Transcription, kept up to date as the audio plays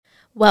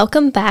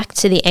Welcome back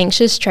to the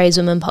Anxious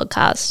Tradeswoman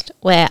podcast,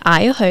 where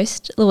I, your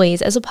host,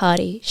 Louise, as a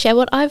party, share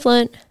what I've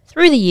learnt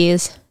through the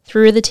years,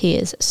 through the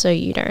tears, so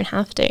you don't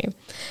have to.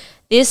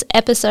 This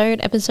episode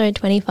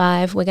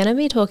 25, we're going to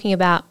be talking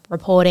about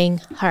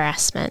reporting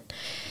harassment.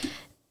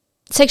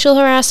 Sexual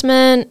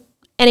harassment,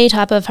 any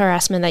type of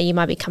harassment that you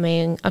might be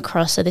coming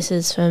across. So this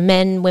is for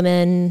men,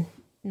 women,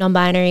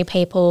 non-binary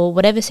people,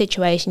 whatever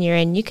situation you're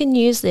in, you can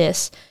use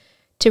this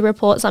to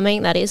report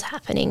something that is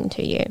happening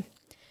to you.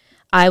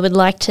 I would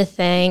like to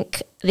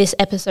thank this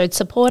episode's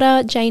supporter,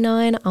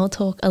 J9. I'll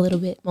talk a little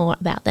bit more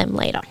about them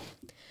later.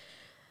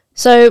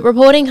 So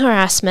reporting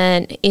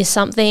harassment is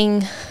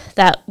something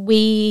that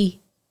we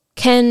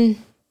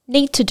can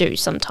need to do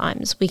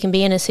sometimes. We can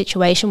be in a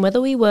situation, whether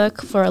we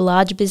work for a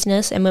large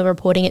business and we're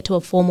reporting it to a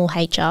formal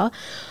HR,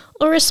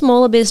 or a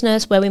smaller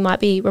business where we might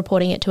be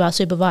reporting it to our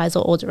supervisor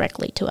or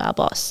directly to our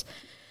boss.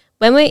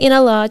 When we're in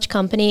a large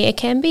company, it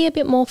can be a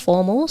bit more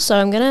formal, so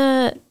I'm going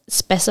to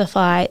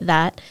specify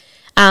that.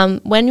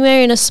 When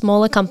we're in a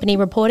smaller company,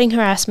 reporting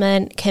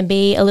harassment can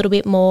be a little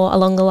bit more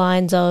along the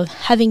lines of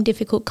having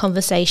difficult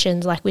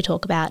conversations like we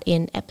talk about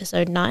in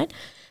episode 9.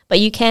 But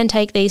you can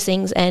take these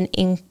things and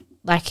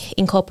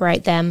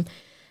incorporate them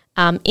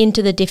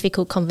into the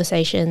difficult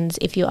conversations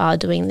if you are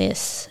doing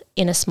this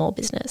in a small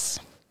business.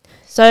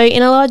 So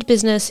in a large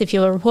business, if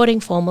you're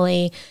reporting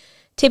formally,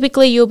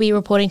 typically you'll be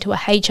reporting to a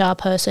HR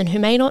person who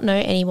may not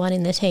know anyone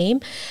in the team,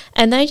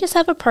 and they just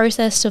have a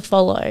process to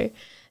follow.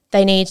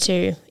 They need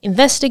to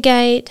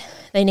investigate,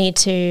 they need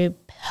to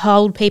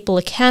hold people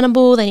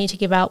accountable, they need to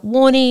give out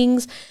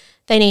warnings,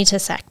 they need to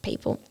sack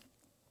people.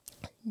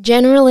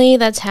 Generally,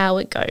 that's how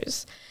it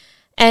goes.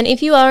 And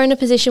if you are in a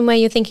position where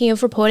you're thinking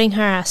of reporting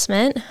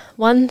harassment,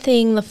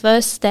 the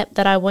first step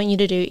that I want you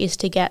to do is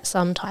to get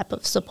some type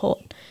of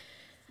support.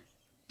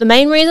 The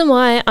main reason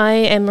why I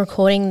am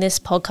recording this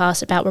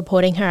podcast about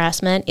reporting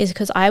harassment is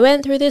because I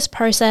went through this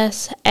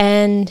process,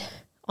 and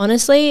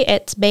honestly,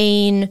 it's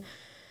been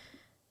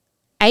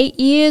 8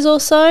 years or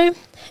so,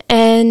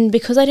 and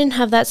because I didn't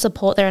have that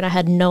support there and I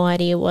had no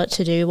idea what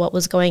to do, what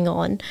was going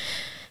on,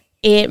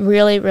 it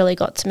really, really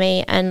got to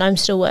me, and I'm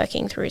still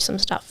working through some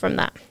stuff from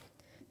that.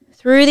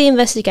 Through the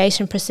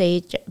investigation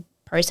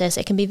process,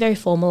 it can be very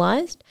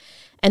formalised,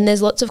 and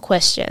there's lots of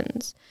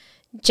questions.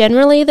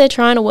 Generally, they're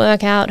trying to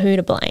work out who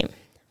to blame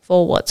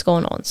for what's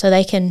going on so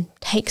they can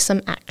take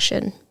some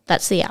action.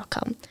 That's the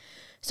outcome.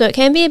 So it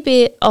can be a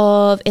bit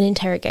of an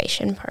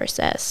interrogation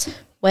process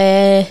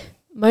where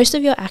most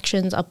of your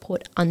actions are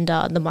put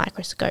under the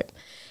microscope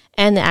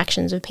and the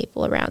actions of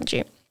people around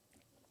you.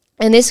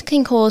 And this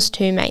can cause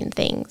two main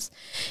things.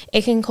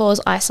 It can cause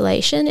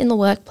isolation in the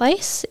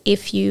workplace.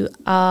 If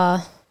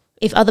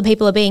other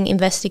people are being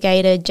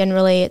investigated,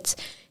 generally it's,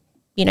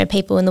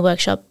 people in the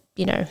workshop,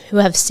 who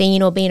have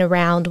seen or been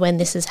around when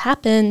this has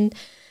happened,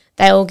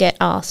 they will get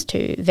asked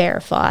to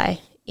verify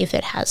if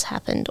it has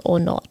happened or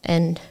not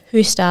and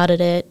who started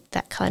it,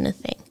 that kind of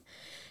thing.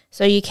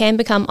 So you can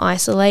become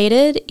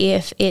isolated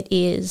if it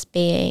is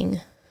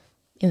being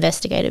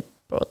investigated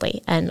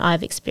broadly, and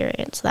I've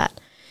experienced that.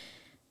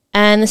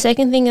 And the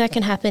second thing that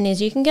can happen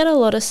is you can get a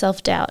lot of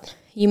self-doubt.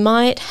 You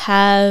might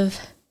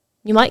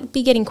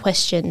be getting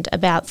questioned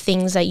about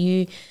things that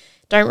you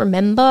don't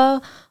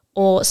remember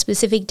or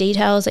specific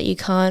details that you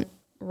can't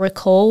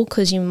recall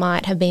because you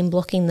might have been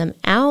blocking them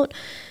out,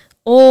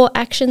 or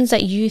actions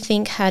that you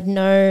think had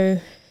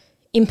no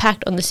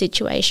impact on the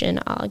situation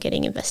are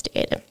getting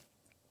investigated.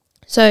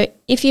 So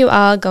if you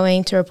are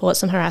going to report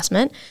some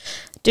harassment,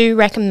 do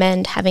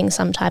recommend having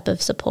some type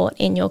of support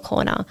in your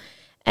corner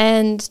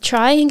and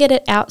try and get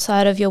it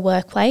outside of your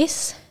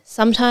workplace.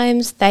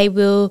 Sometimes they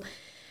will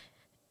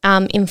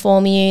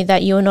inform you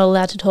that you're not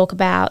allowed to talk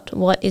about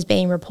what is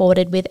being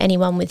reported with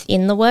anyone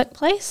within the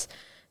workplace.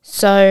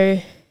 So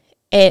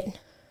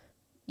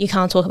you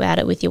can't talk about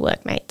it with your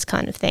workmates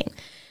kind of thing.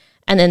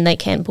 And then they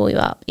can pull you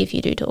up if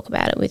you do talk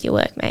about it with your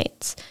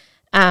workmates.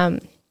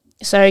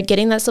 So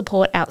getting that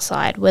support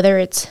outside, whether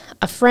it's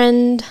a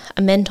friend,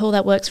 a mentor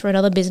that works for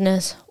another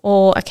business,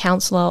 or a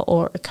counsellor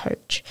or a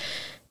coach.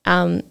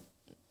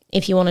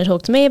 If you want to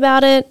talk to me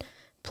about it,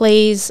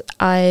 please,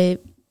 I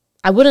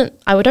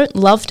wouldn't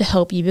love to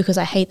help you because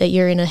I hate that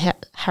you're in a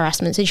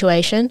harassment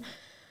situation,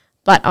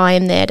 but I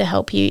am there to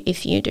help you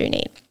if you do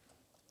need.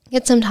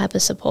 Get some type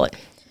of support.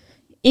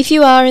 If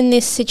you are in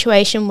this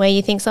situation where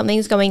you think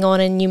something's going on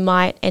and you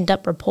might end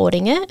up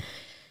reporting it,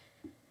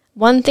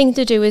 one thing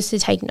to do is to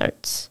take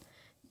notes.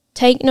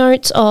 Take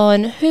notes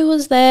on who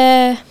was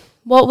there,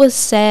 what was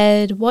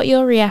said, what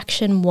your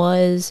reaction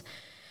was,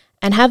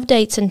 and have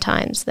dates and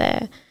times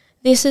there.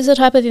 This is the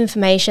type of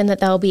information that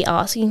they'll be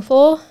asking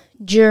for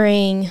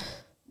during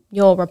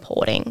your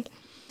reporting.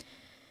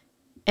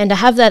 And to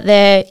have that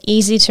there,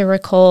 easy to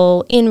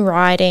recall, in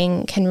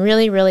writing, can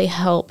really, really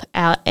help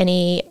out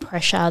any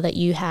pressure that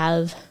you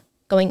have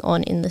going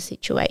on in the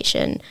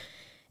situation.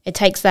 It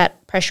takes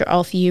that pressure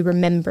off you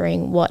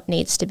remembering what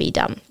needs to be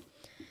done.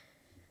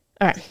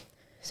 All right.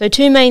 So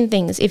two main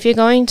things. If you're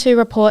going to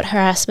report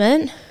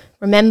harassment,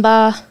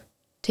 remember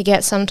to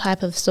get some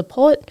type of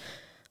support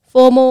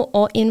formal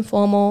or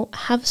informal,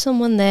 have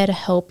someone there to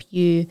help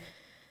you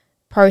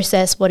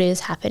process what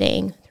is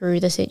happening through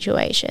the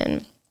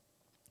situation.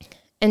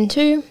 And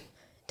 2,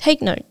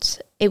 take notes.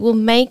 It will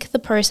make the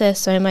process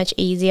so much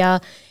easier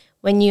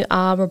when you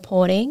are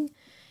reporting.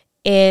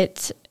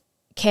 It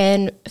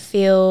can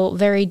feel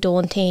very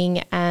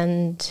daunting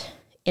and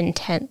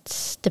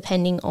intense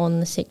depending on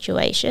the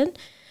situation.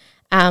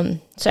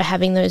 So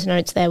having those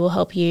notes there will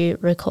help you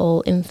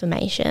recall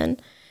information.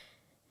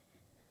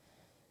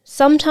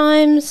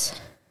 Sometimes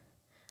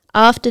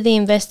after the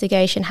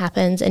investigation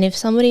happens, and if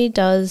somebody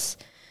does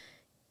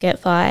get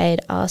fired,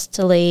 asked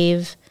to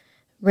leave,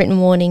 written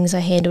warnings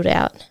are handed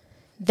out,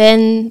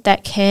 then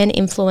that can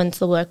influence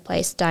the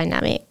workplace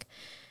dynamic.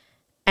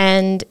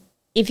 And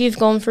if you've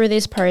gone through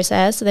this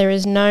process, there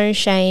is no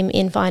shame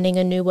in finding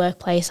a new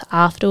workplace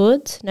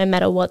afterwards, no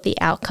matter what the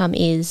outcome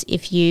is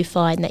if you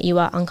find that you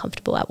are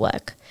uncomfortable at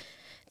work.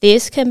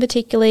 This can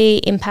particularly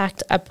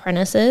impact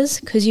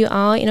apprentices because you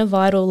are in a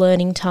vital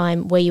learning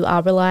time where you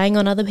are relying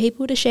on other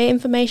people to share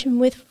information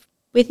with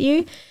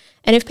you.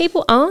 And if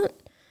people aren't,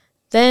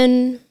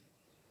 then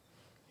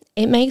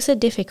it makes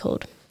it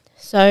difficult.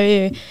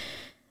 So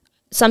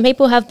some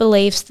people have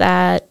beliefs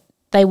that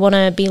they want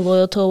to be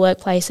loyal to a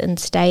workplace and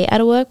stay at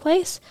a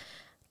workplace,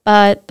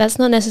 but that's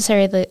not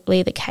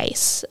necessarily the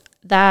case.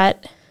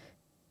 That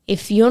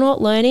if you're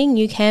not learning,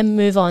 you can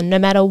move on no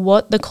matter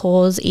what the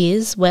cause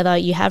is, whether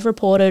you have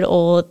reported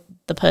or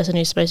the person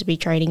who's supposed to be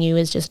training you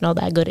is just not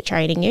that good at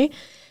training you.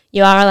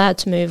 You are allowed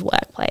to move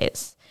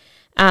workplace.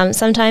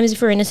 Sometimes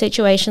if we're in a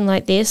situation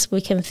like this,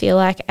 we can feel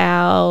like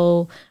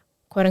our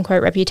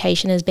quote-unquote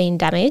reputation has been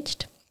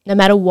damaged, no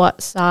matter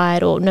what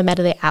side or no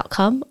matter the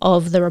outcome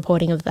of the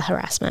reporting of the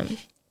harassment.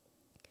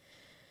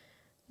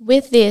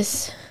 With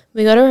this,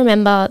 we got to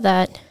remember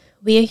that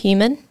we are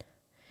human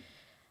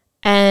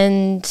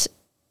and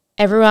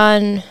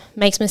everyone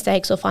makes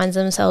mistakes or finds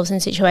themselves in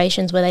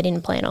situations where they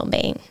didn't plan on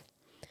being.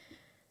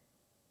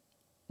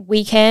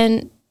 We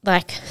can,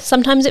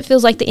 sometimes it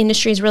feels like the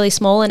industry is really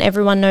small and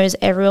everyone knows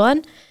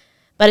everyone,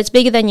 but it's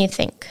bigger than you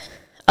think.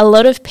 A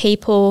lot of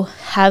people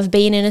have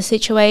been in a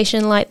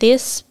situation like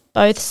this,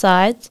 both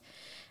sides,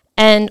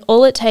 and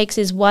all it takes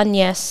is one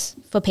yes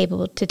for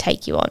people to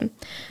take you on.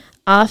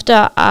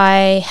 After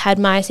I had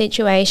my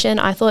situation,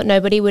 I thought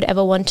nobody would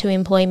ever want to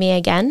employ me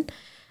again.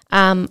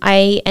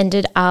 I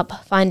ended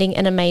up finding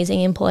an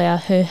amazing employer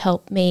who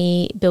helped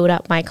me build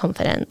up my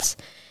confidence,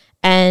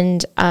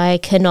 and I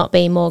cannot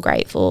be more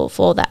grateful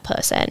for that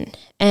person.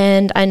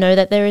 And I know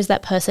that there is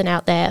that person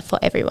out there for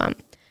everyone.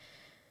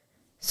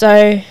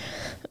 So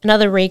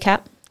another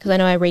recap, because I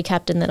know I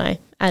recapped and then I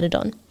added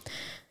on.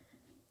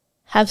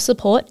 Have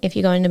support if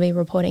you're going to be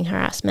reporting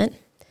harassment.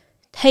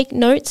 Take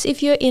notes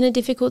if you're in a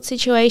difficult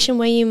situation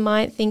where you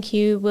might think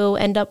you will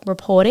end up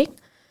reporting.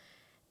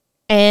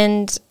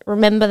 And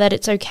remember that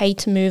it's okay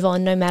to move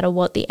on no matter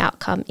what the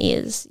outcome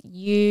is.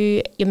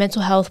 Your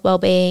mental health,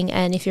 well-being,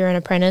 and if you're an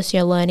apprentice,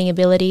 your learning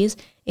abilities,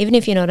 even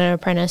if you're not an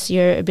apprentice,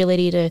 your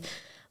ability to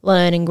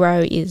learn and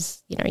grow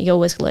is, you're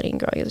always learning and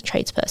growing as a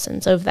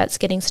tradesperson. So if that's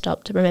getting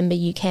stopped, remember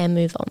you can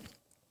move on.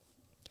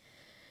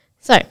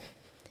 So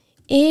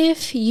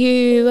if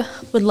you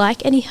would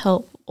like any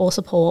help or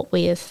support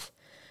with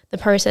the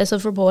process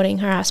of reporting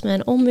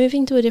harassment or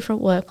moving to a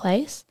different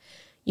workplace,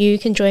 you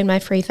can join my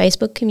free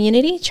Facebook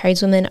community,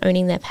 Tradeswomen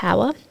Owning Their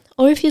Power,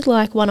 or if you'd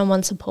like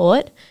one-on-one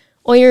support,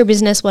 or you're a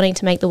business wanting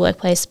to make the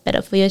workplace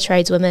better for your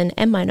tradeswomen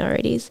and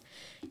minorities,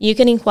 you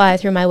can inquire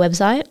through my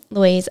website,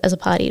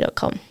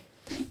 louiseasaparty.com.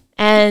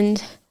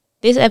 And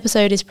this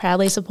episode is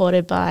proudly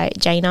supported by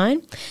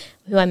J9,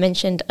 who I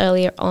mentioned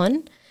earlier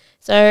on.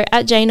 So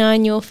at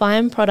J9, you'll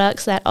find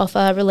products that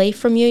offer relief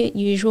from your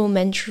usual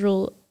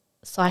menstrual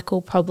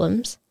cycle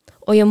problems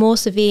or your more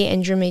severe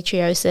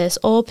endometriosis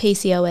or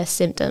PCOS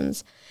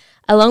symptoms.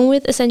 Along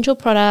with essential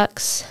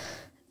products,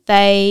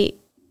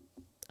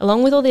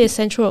 along with all the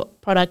essential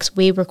products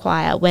we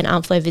require when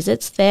Armflow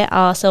visits, there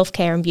are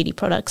self-care and beauty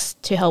products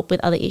to help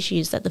with other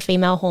issues that the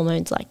female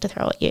hormones like to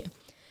throw at you.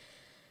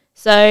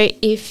 So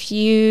if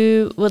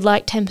you would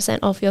like 10%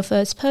 off your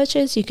first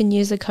purchase, you can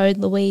use the code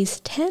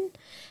Louise10,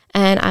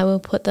 and I will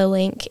put the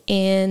link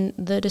in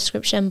the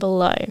description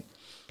below.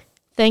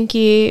 Thank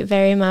you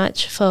very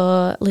much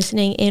for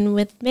listening in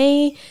with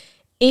me.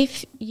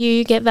 If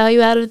you get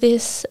value out of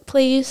this,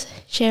 please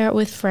share it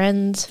with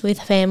friends,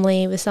 with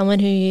family, with someone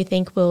who you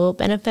think will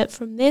benefit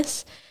from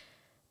this.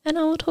 And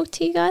I will talk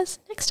to you guys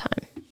next time.